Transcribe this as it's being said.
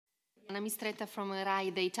I'm Mistretta from Rai,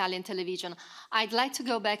 the Italian television. I'd like to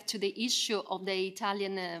go back to the issue of the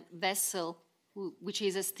Italian vessel, which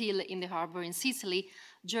is still in the harbor in Sicily.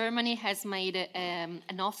 Germany has made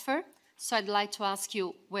an offer, so I'd like to ask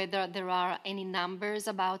you whether there are any numbers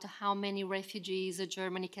about how many refugees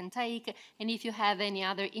Germany can take, and if you have any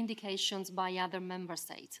other indications by other member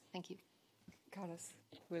states. Thank you. Carlos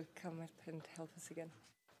will come up and help us again.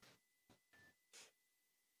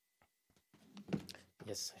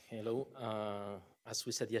 Yes, hello. As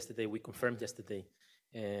we said yesterday, we confirmed yesterday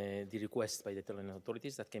the request by the Italian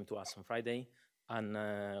authorities that came to us on Friday,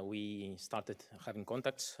 and we started having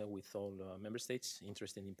contacts with all member states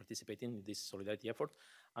interested in participating in this solidarity effort.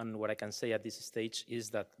 And what I can say at this stage is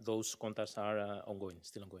that those contacts are ongoing,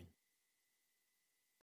 still ongoing.